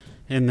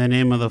In the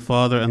name of the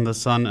Father, and the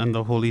Son, and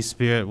the Holy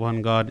Spirit,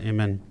 one God,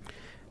 amen.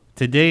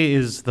 Today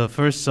is the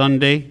first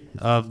Sunday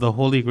of the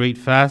Holy Great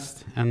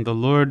Fast, and the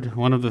Lord,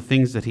 one of the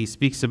things that He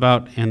speaks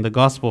about in the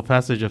Gospel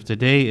passage of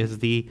today is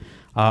the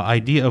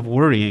idea of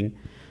worrying.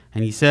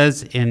 And He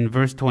says in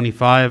verse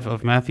 25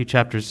 of Matthew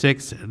chapter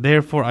 6,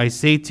 "Therefore I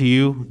say to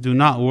you, do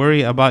not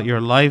worry about your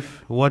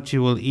life, what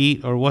you will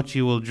eat or what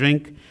you will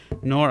drink,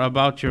 nor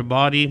about your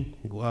body,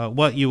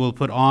 what you will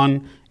put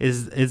on.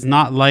 Is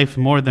not life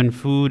more than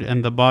food,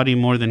 and the body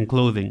more than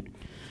clothing?"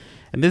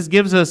 And this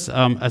gives us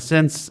a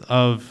sense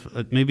of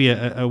maybe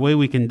a way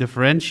we can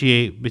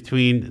differentiate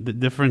between the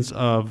difference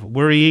of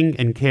worrying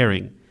and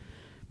caring.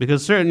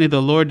 Because certainly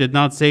the Lord did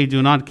not say,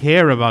 do not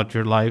care about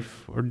your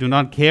life, or do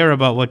not care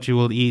about what you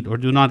will eat, or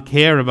do not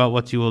care about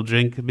what you will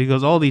drink,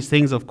 because all these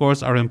things, of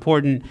course, are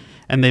important,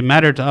 and they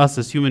matter to us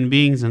as human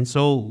beings, and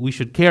so we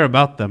should care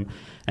about them,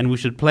 and we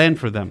should plan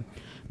for them.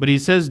 But He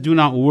says, do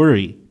not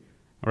worry.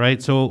 All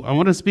right, so I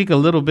want to speak a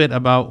little bit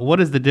about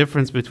what is the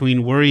difference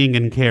between worrying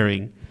and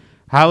caring.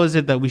 How is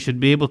it that we should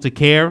be able to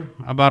care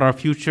about our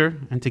future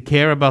and to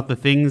care about the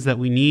things that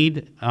we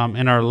need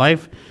in our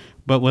life,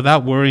 but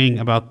without worrying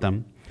about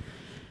them?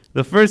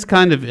 The first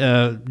kind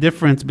of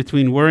difference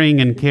between worrying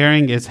and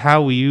caring is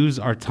how we use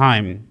our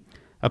time.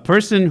 A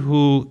person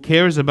who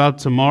cares about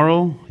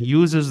tomorrow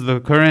uses the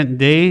current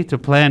day to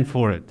plan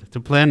for it, to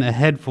plan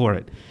ahead for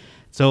it.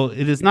 So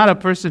it is not a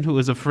person who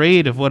is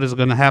afraid of what is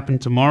going to happen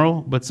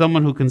tomorrow, but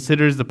someone who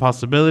considers the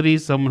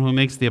possibilities, someone who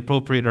makes the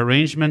appropriate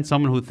arrangements,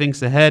 someone who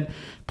thinks ahead,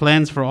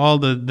 plans for all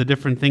the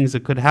different things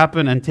that could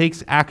happen, and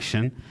takes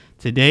action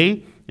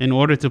today in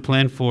order to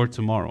plan for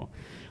tomorrow.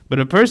 But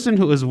a person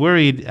who is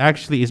worried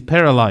actually is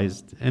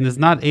paralyzed and is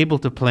not able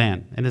to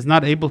plan and is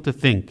not able to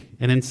think.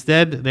 And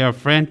instead, they are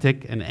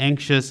frantic and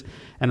anxious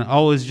and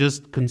always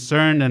just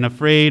concerned and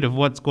afraid of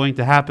what's going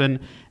to happen,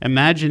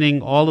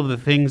 imagining all of the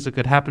things that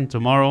could happen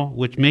tomorrow,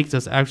 which makes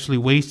us actually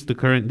waste the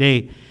current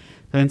day.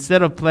 So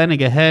instead of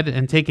planning ahead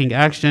and taking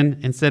action,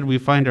 instead we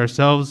find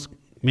ourselves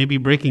maybe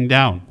breaking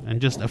down and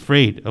just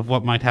afraid of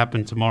what might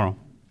happen tomorrow.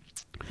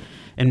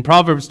 In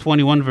Proverbs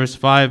 21 verse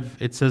 5,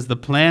 it says, "The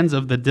plans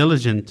of the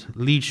diligent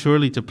lead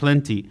surely to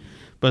plenty,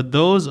 but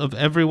those of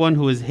everyone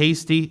who is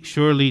hasty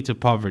surely to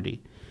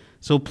poverty."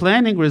 So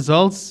planning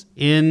results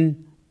in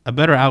a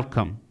better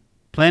outcome.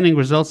 Planning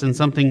results in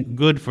something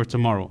good for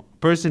tomorrow. A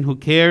person who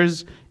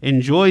cares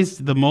enjoys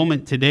the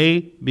moment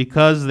today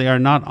because they are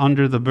not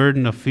under the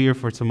burden of fear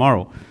for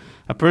tomorrow.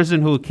 A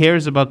person who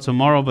cares about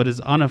tomorrow but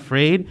is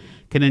unafraid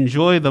can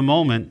enjoy the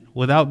moment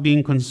without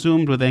being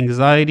consumed with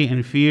anxiety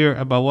and fear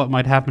about what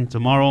might happen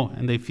tomorrow,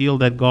 and they feel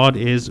that God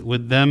is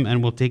with them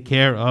and will take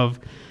care of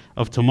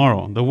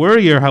tomorrow. The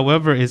worrier,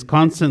 however, is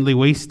constantly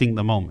wasting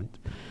the moment.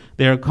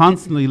 They are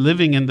constantly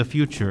living in the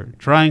future,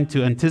 trying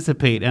to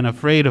anticipate and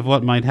afraid of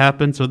what might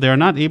happen, so they are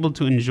not able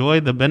to enjoy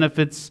the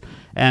benefits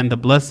and the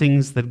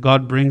blessings that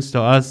God brings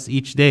to us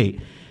each day.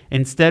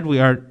 Instead, we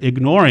are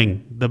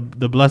ignoring the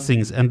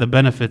blessings and the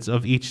benefits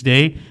of each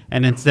day,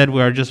 and instead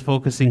we are just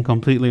focusing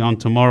completely on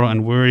tomorrow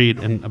and worried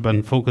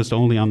and focused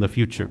only on the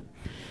future.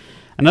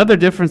 Another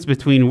difference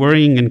between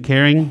worrying and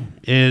caring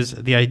is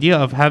the idea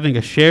of having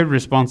a shared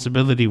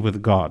responsibility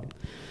with God.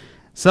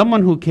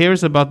 Someone who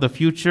cares about the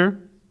future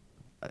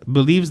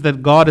believes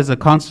that God is a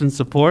constant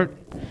support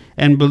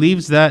and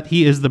believes that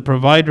He is the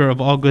provider of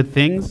all good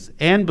things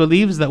and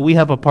believes that we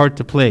have a part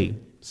to play.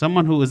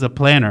 Someone who is a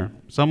planner,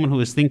 someone who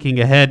is thinking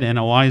ahead in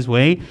a wise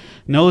way,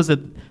 knows that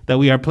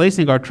we are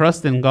placing our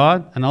trust in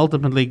God, and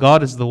ultimately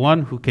God is the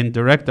one who can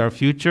direct our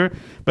future,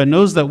 but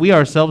knows that we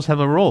ourselves have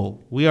a role.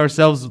 We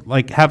ourselves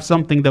have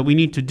something that we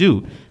need to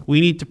do.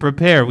 We need to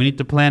prepare, we need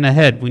to plan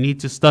ahead, we need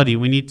to study,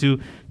 we need to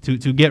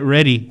get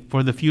ready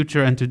for the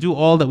future and to do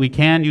all that we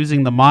can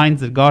using the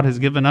minds that God has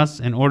given us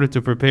in order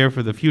to prepare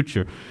for the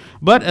future.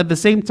 But at the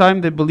same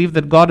time, they believe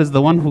that God is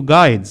the one who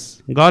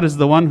guides. God is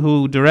the one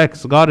who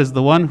directs. God is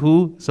the one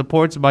who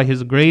supports by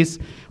His grace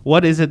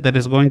what is it that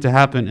is going to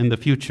happen in the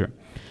future.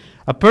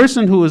 A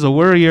person who is a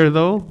worrier,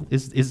 though,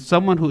 is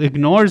someone who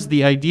ignores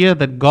the idea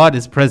that God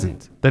is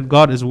present, that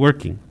God is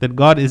working, that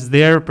God is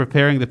there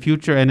preparing the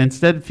future, and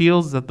instead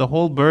feels that the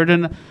whole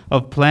burden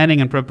of planning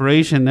and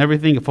preparation and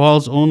everything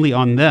falls only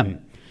on them.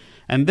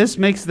 And this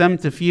makes them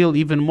to feel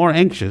even more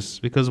anxious,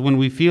 because when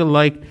we feel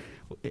like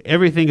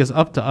everything is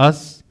up to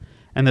us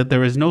and that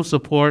there is no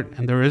support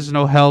and there is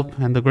no help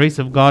and the grace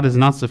of God is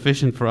not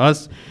sufficient for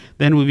us,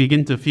 then we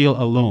begin to feel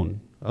alone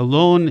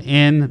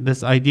in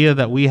this idea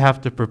that we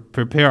have to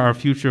prepare our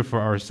future for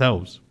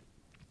ourselves.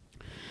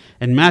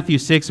 In Matthew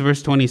 6,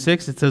 verse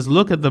 26, it says,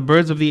 "Look at the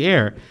birds of the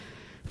air,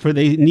 for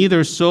they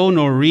neither sow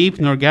nor reap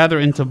nor gather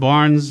into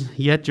barns,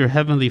 yet your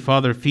heavenly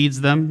Father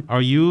feeds them.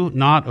 Are you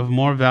not of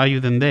more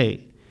value than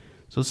they?"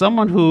 So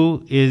someone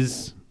who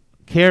is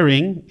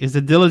caring is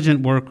a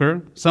diligent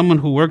worker, someone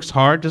who works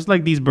hard, just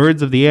like these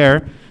birds of the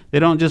air. They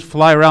don't just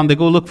fly around, they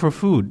go look for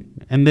food,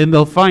 and then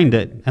they'll find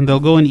it, and they'll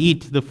go and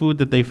eat the food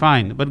that they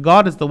find. But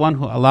God is the one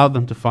who allowed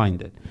them to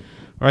find it.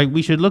 Right?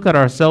 We should look at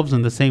ourselves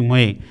in the same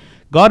way.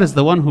 God is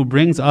the one who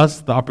brings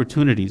us the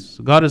opportunities.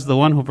 God is the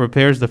one who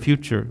prepares the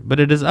future. But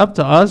it is up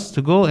to us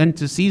to go and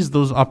to seize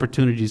those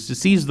opportunities, to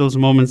seize those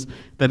moments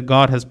that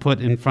God has put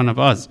in front of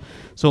us.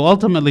 So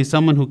ultimately,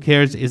 someone who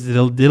cares is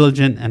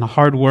diligent and a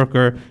hard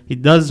worker. He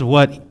does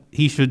what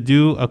he should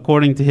do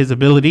according to his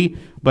ability,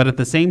 but at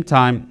the same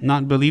time,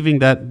 not believing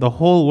that the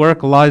whole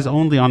work lies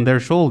only on their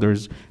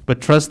shoulders,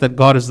 but trust that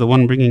God is the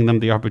one bringing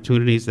them the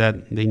opportunities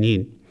that they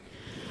need.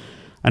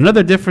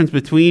 Another difference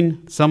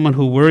between someone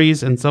who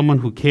worries and someone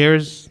who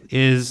cares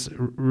is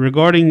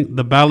regarding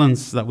the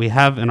balance that we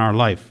have in our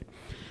life.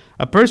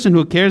 A person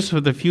who cares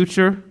for the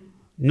future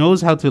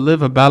knows how to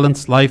live a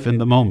balanced life in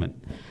the moment.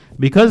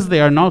 Because they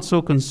are not so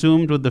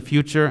consumed with the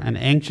future and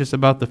anxious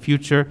about the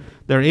future,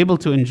 they're able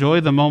to enjoy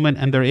the moment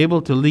and they're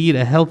able to lead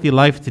a healthy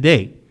life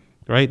today,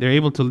 right? They're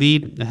able to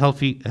lead a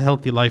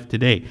healthy life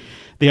today.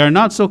 They are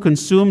not so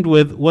consumed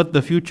with what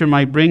the future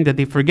might bring that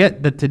they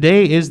forget that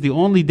today is the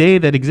only day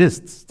that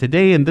exists.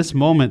 Today, in this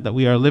moment that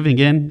we are living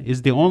in,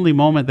 is the only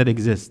moment that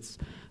exists.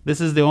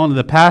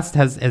 The past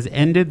has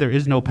ended, there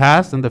is no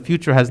past, and the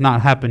future has not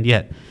happened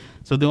yet.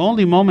 So the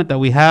only moment that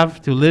we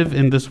have to live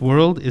in this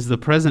world is the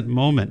present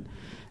moment.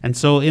 And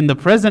so in the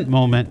present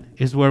moment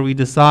is where we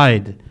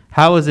decide,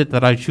 how is it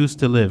that I choose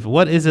to live?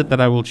 What is it that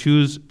I will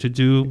choose to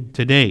do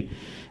today?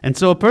 And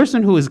so a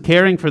person who is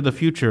caring for the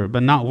future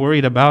but not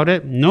worried about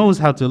it knows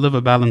how to live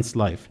a balanced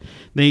life.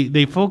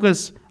 They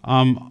focus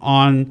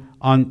on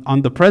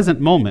the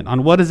present moment,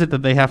 on what is it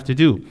that they have to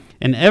do.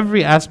 And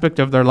every aspect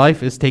of their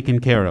life is taken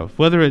care of,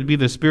 whether it be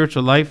their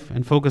spiritual life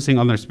and focusing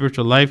on their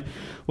spiritual life,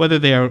 whether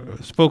they are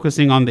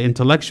focusing on the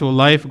intellectual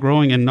life,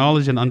 growing in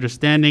knowledge and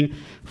understanding,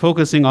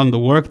 focusing on the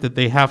work that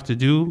they have to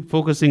do,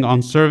 focusing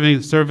on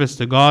service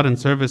to God and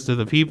service to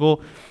the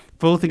people,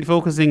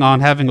 focusing on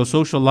having a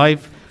social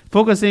life,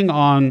 focusing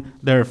on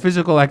their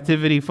physical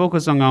activity,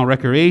 focusing on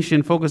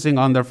recreation, focusing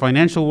on their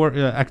financial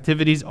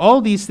activities, all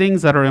these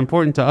things that are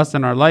important to us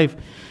in our life,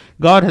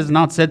 God has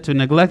not said to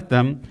neglect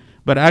them,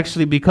 but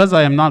actually because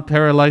I am not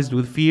paralyzed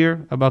with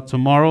fear about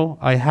tomorrow,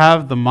 I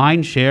have the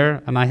mind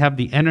share and I have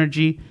the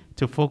energy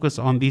to focus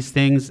on these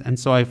things, and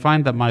so I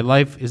find that my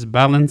life is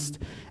balanced,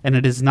 and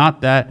it is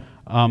not that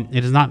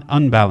it is not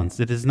unbalanced,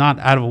 it is not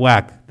out of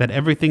whack, that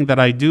everything that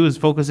I do is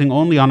focusing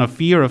only on a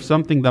fear of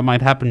something that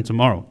might happen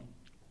tomorrow.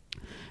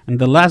 And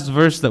the last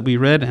verse that we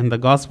read in the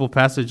gospel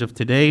passage of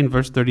today, in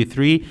verse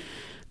 33,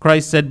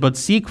 Christ said, "But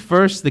seek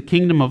first the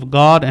kingdom of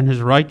God and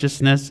his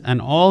righteousness, and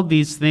all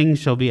these things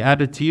shall be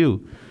added to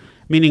you."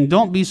 Meaning,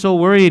 don't be so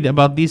worried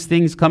about these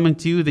things coming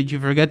to you that you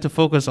forget to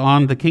focus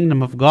on the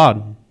kingdom of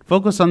God.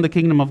 Focus on the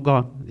kingdom of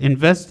God.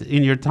 Invest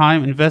in your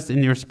time, invest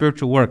in your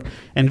spiritual work,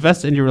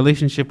 invest in your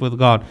relationship with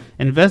God,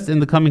 invest in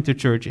the coming to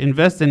church,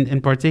 invest in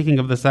partaking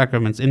of the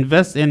sacraments,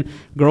 invest in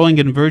growing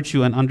in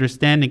virtue and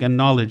understanding and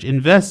knowledge,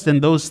 invest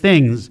in those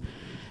things,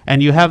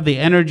 and you have the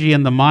energy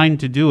and the mind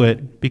to do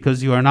it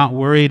because you are not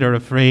worried or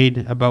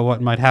afraid about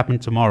what might happen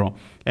tomorrow.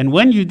 And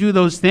when you do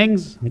those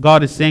things,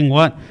 God is saying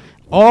what?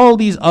 All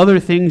these other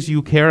things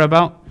you care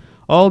about,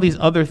 all these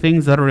other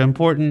things that are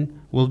important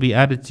will be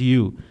added to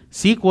you.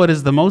 Seek what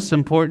is the most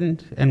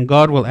important, and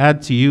God will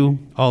add to you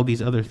all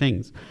these other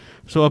things.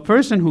 So a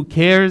person who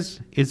cares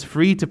is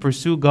free to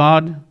pursue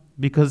God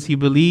because he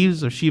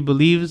believes or she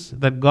believes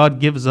that God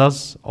gives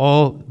us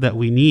all that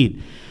we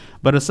need.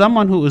 But as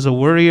someone who is a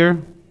worrier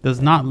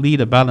does not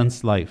lead a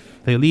balanced life.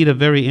 They lead a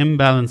very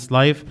imbalanced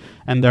life,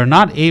 and they're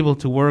not able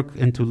to work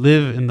and to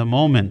live in the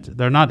moment.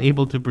 They're not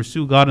able to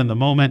pursue God in the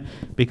moment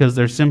because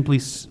they're simply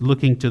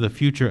looking to the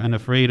future and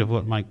afraid of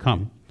what might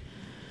come.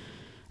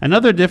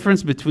 Another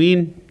difference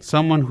between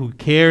someone who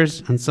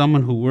cares and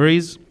someone who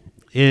worries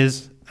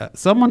is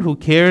someone who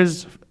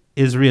cares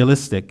is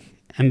realistic,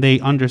 and they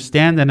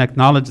understand and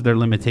acknowledge their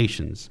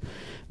limitations.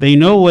 They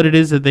know what it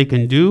is that they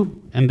can do,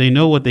 and they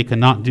know what they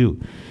cannot do.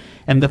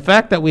 And the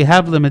fact that we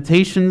have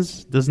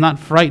limitations does not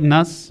frighten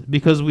us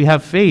because we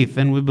have faith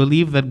and we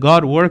believe that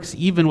God works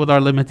even with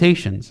our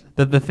limitations,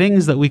 that the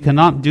things that we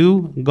cannot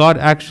do, God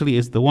actually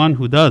is the one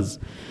who does.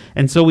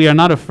 And so we are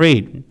not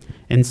afraid.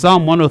 In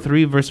Psalm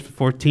 103, verse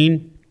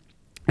 14,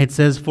 it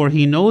says, "For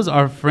he knows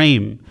our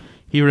frame,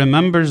 he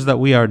remembers that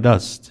we are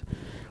dust."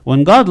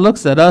 When God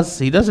looks at us,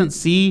 he doesn't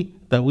see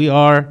that we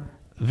are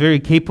very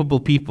capable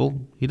people.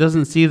 He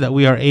doesn't see that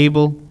we are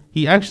able.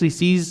 He actually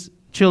sees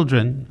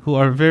children who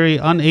are very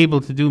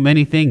unable to do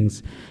many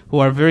things, who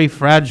are very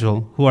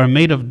fragile, who are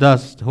made of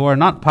dust, who are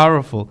not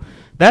powerful.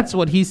 That's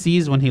what he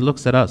sees when he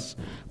looks at us.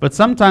 But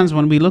sometimes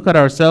when we look at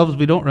ourselves,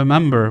 we don't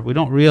remember, we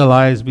don't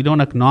realize, we don't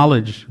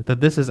acknowledge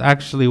that this is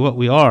actually what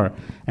we are.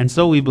 And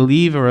so we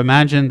believe or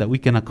imagine that we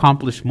can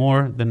accomplish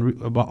more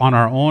on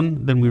our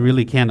own than we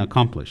really can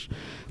accomplish.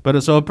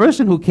 But so a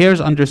person who cares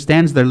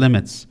understands their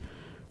limits.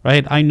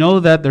 Right? I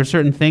know that there are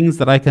certain things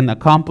that I can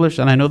accomplish,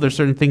 and I know there are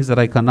certain things that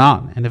I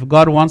cannot. And if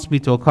God wants me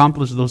to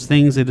accomplish those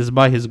things, it is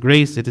by his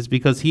grace. It is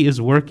because he is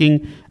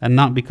working and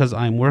not because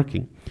I'm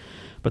working.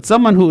 But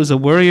someone who is a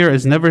worrier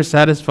is never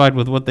satisfied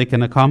with what they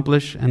can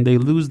accomplish, and they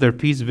lose their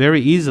peace very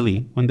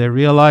easily when they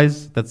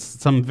realize that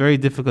some very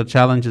difficult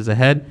challenge is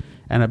ahead,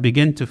 and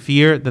begin to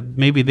fear that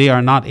maybe they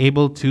are not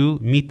able to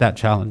meet that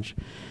challenge.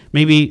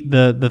 Maybe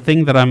the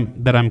thing that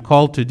I'm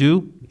called to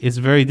do is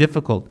very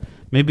difficult.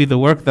 Maybe the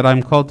work that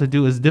I'm called to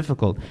do is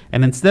difficult.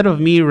 And instead of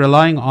me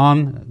relying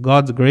on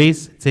God's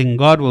grace, saying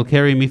God will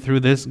carry me through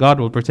this, God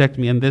will protect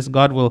me in this,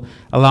 God will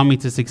allow me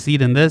to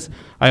succeed in this,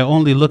 I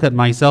only look at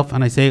myself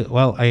and I say,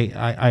 well,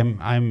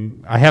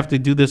 I have to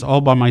do this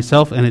all by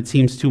myself, and it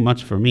seems too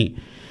much for me.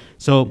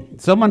 So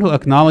someone who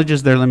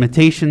acknowledges their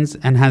limitations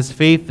and has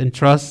faith and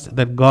trust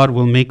that God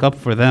will make up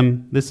for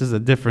them, this is a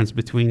difference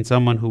between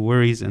someone who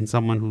worries and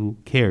someone who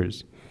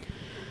cares.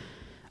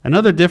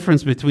 Another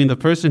difference between the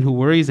person who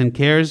worries and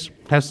cares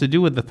has to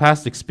do with the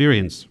past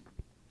experience.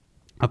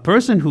 A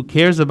person who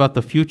cares about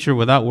the future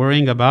without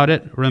worrying about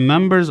it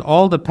remembers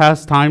all the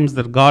past times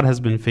that God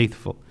has been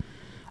faithful.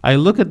 I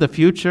look at the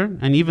future,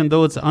 and even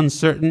though it's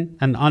uncertain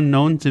and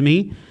unknown to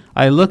me,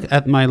 I look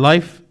at my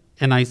life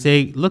and I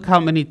say, look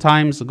how many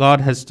times God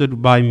has stood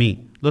by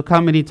me. Look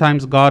how many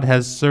times God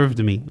has served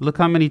me. Look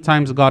how many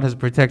times God has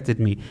protected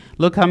me.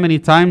 Look how many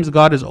times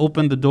God has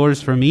opened the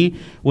doors for me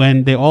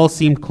when they all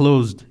seemed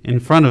closed in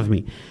front of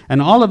me. And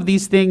all of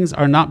these things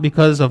are not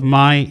because of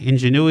my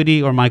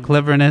ingenuity or my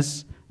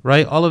cleverness,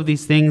 right? All of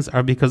these things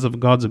are because of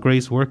God's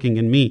grace working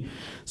in me.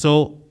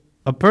 So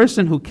a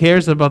person who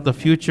cares about the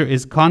future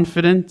is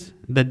confident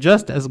that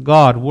just as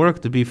God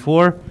worked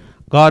before,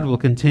 God will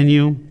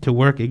continue to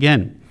work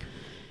again.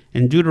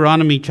 In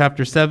Deuteronomy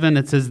chapter 7,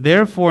 it says,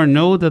 "Therefore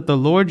know that the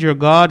Lord your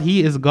God,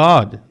 He is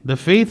God, the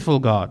faithful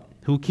God,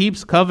 who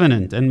keeps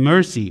covenant and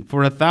mercy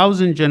for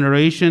 1,000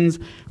 generations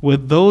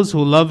with those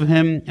who love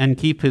Him and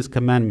keep His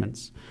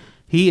commandments."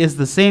 He is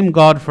the same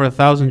God for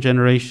 1,000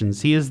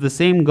 generations. He is the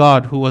same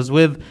God who was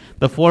with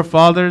the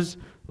forefathers,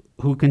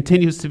 who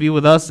continues to be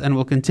with us and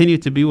will continue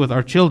to be with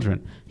our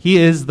children. He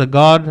is the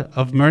God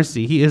of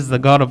mercy. He is the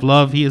God of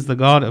love. He is the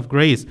God of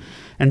grace.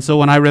 And so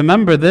when I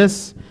remember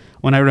this,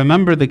 when I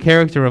remember the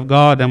character of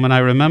God, and when I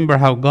remember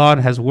how God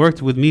has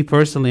worked with me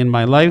personally in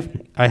my life,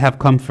 I have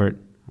comfort,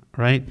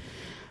 right?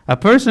 A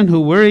person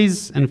who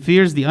worries and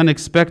fears the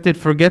unexpected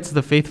forgets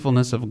the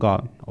faithfulness of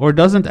God, or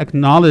doesn't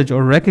acknowledge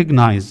or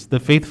recognize the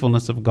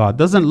faithfulness of God,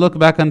 doesn't look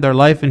back on their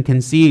life and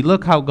can see,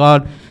 look how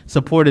God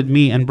supported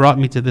me and brought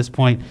me to this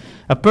point.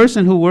 A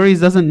person who worries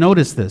doesn't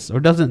notice this,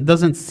 or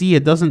doesn't see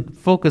it, doesn't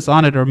focus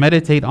on it or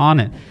meditate on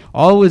it,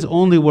 always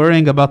only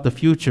worrying about the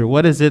future.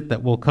 What is it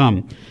that will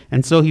come?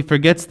 And so he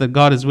forgets that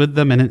God is with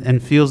them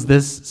and feels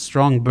this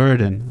strong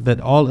burden that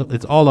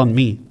it's all on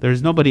me.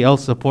 There's nobody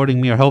else supporting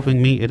me or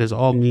helping me. It is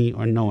all me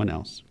or no one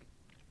else.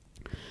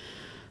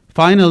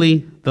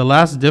 Finally, the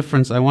last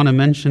difference I want to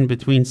mention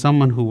between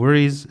someone who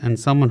worries and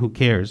someone who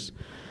cares.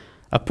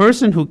 A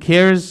person who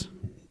cares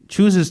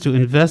chooses to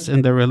invest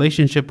in their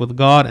relationship with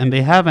God, and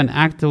they have an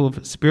active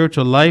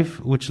spiritual life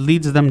which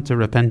leads them to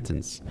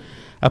repentance.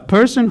 A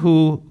person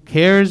who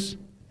cares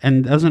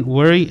and doesn't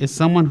worry is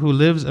someone who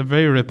lives a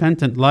very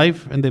repentant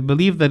life, and they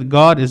believe that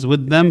God is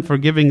with them,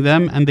 forgiving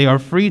them, and they are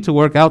free to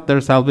work out their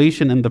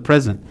salvation in the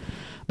present.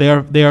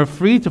 They are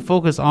free to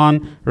focus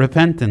on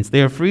repentance.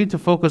 They are free to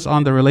focus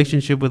on the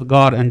relationship with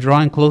God and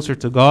drawing closer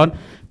to God,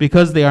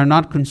 because they are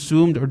not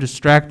consumed or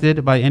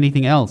distracted by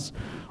anything else.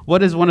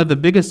 What is one of the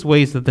biggest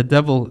ways that the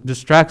devil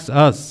distracts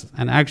us,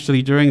 and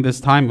actually during this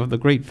time of the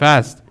great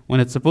fast, when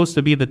it's supposed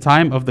to be the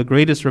time of the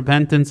greatest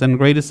repentance and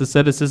greatest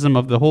asceticism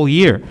of the whole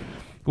year?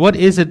 What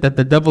is it that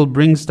the devil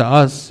brings to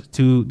us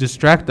to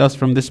distract us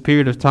from this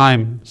period of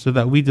time so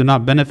that we do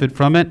not benefit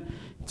from it?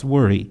 It's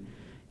worry.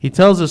 He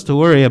tells us to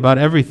worry about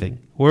everything.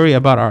 Worry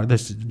about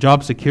this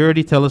job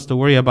security, tell us to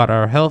worry about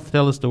our health,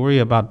 tell us to worry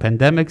about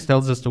pandemics,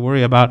 tells us to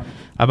worry about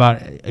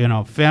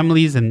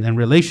families and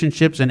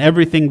relationships and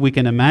everything we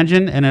can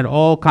imagine, and it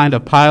all kind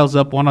of piles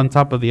up one on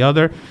top of the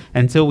other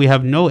until we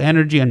have no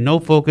energy and no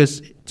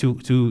focus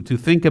to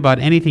think about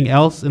anything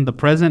else in the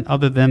present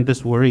other than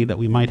this worry that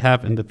we might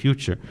have in the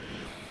future.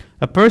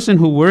 A person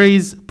who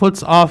worries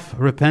puts off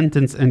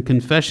repentance and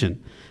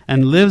confession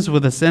and lives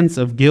with a sense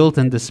of guilt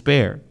and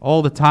despair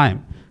all the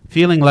time,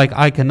 feeling like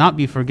I cannot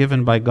be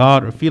forgiven by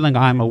God, or feeling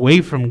I'm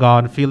away from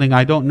God, feeling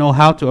I don't know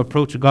how to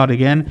approach God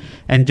again,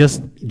 and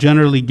just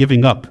generally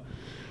giving up.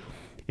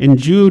 In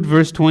Jude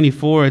verse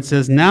 24, it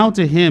says, "Now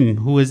to him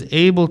who is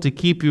able to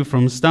keep you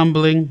from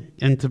stumbling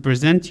and to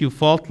present you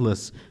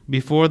faultless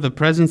before the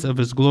presence of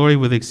his glory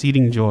with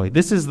exceeding joy."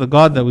 This is the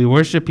God that we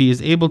worship. He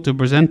is able to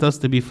present us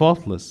to be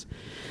faultless.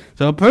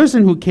 So a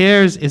person who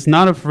cares is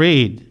not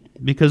afraid,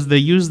 because they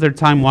use their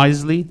time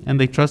wisely and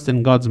they trust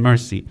in God's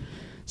mercy.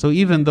 So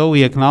even though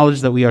we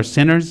acknowledge that we are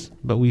sinners,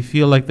 but we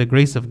feel like the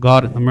grace of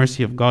God and the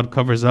mercy of God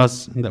covers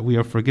us and that we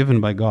are forgiven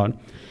by God.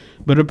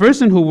 But a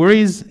person who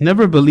worries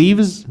never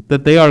believes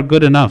that they are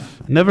good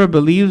enough, never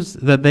believes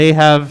that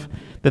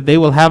they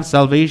will have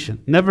salvation,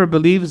 never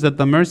believes that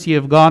the mercy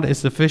of God is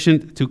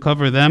sufficient to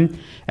cover them,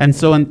 and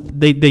so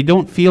they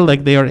don't feel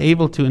like they are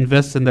able to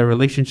invest in their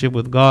relationship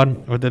with God,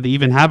 or that they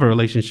even have a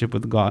relationship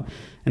with God.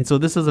 And so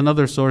this is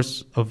another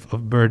source of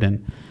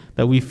burden,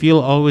 that we feel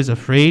always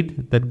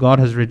afraid that God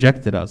has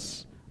rejected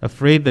us,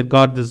 afraid that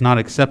God does not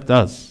accept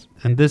us.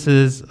 And this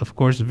is, of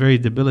course, very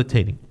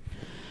debilitating.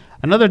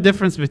 Another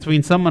difference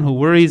between someone who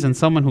worries and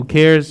someone who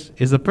cares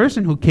is a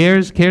person who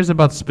cares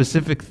about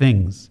specific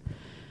things.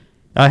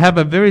 I have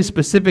a very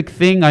specific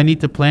thing I need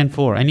to plan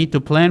for. I need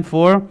to plan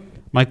for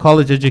my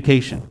college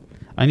education.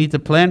 I need to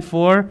plan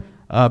for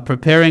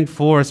preparing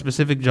for a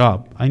specific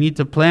job. I need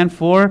to plan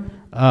for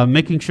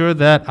making sure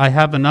that I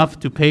have enough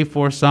to pay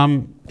for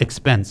some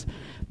expense.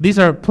 These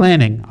are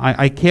planning.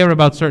 I care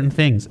about certain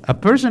things. A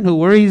person who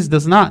worries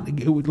does not,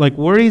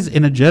 worries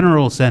in a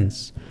general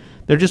sense.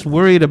 They're just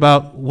worried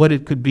about what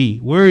it could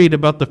be, worried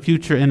about the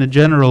future in a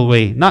general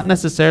way, not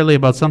necessarily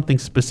about something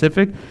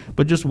specific,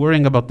 but just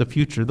worrying about the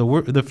future.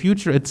 The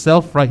future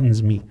itself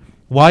frightens me.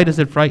 Why does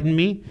it frighten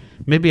me?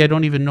 Maybe I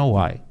don't even know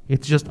why.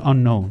 It's just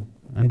unknown.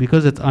 And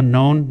because it's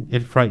unknown,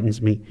 it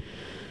frightens me.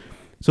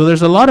 So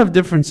there's a lot of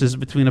differences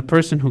between a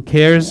person who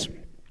cares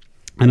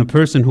and a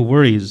person who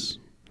worries.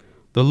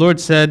 The Lord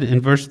said in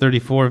verse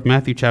 34 of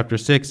Matthew chapter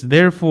 6,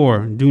 "Therefore,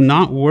 do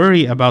not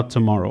worry about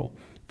tomorrow,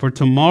 for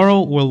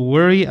tomorrow will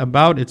worry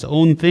about its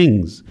own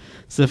things.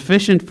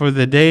 Sufficient for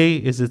the day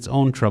is its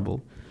own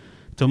trouble."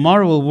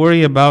 Tomorrow will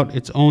worry about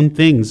its own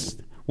things.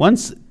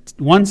 Once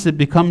it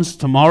becomes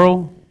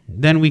tomorrow,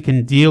 then we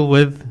can deal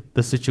with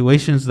the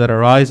situations that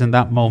arise in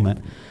that moment.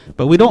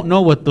 But we don't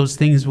know what those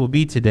things will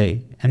be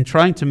today. And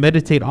trying to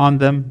meditate on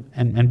them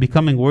and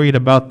becoming worried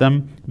about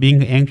them,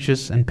 being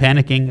anxious and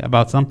panicking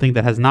about something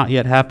that has not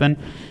yet happened,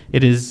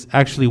 it is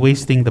actually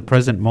wasting the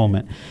present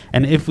moment.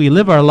 And if we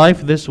live our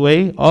life this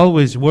way,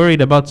 always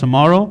worried about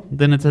tomorrow,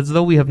 then it's as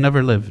though we have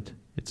never lived.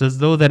 It's as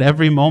though that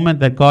every moment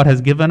that God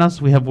has given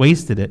us, we have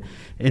wasted it.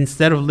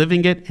 Instead of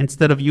living it,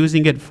 instead of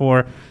using it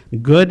for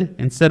good,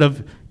 instead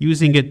of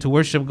using it to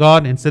worship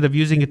God, instead of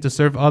using it to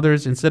serve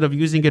others, instead of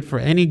using it for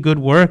any good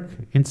work,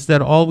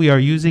 instead all we are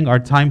using our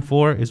time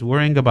for is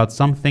worrying about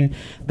something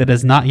that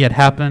has not yet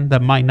happened,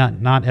 that might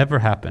not ever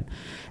happen.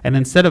 And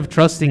instead of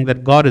trusting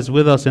that God is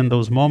with us in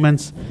those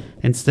moments,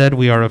 instead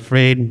we are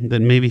afraid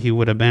that maybe He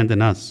would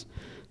abandon us.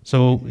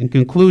 So in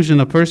conclusion,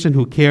 a person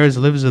who cares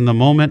lives in the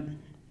moment,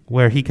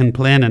 where he can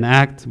plan and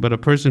act, but a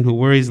person who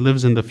worries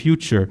lives in the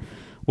future,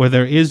 where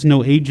there is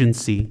no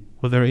agency,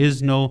 where there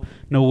is no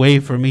way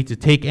for me to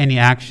take any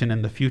action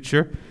in the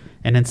future.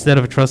 And instead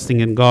of trusting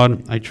in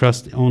God, I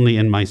trust only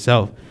in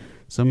myself.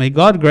 So may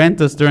God grant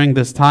us during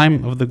this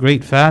time of the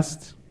great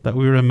fast that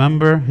we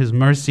remember His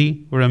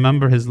mercy, we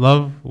remember His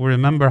love, we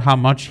remember how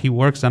much He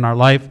works in our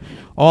life,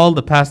 all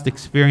the past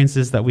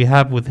experiences that we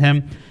have with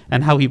Him,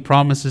 and how He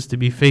promises to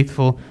be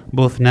faithful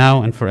both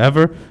now and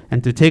forever,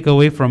 and to take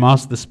away from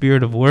us the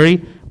spirit of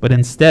worry, but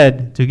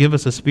instead to give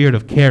us a spirit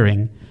of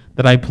caring,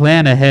 that I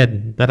plan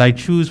ahead, that I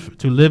choose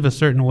to live a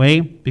certain way,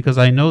 because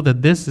I know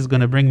that this is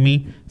going to bring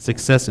me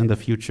success in the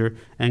future,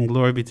 and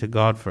glory be to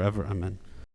God forever. Amen.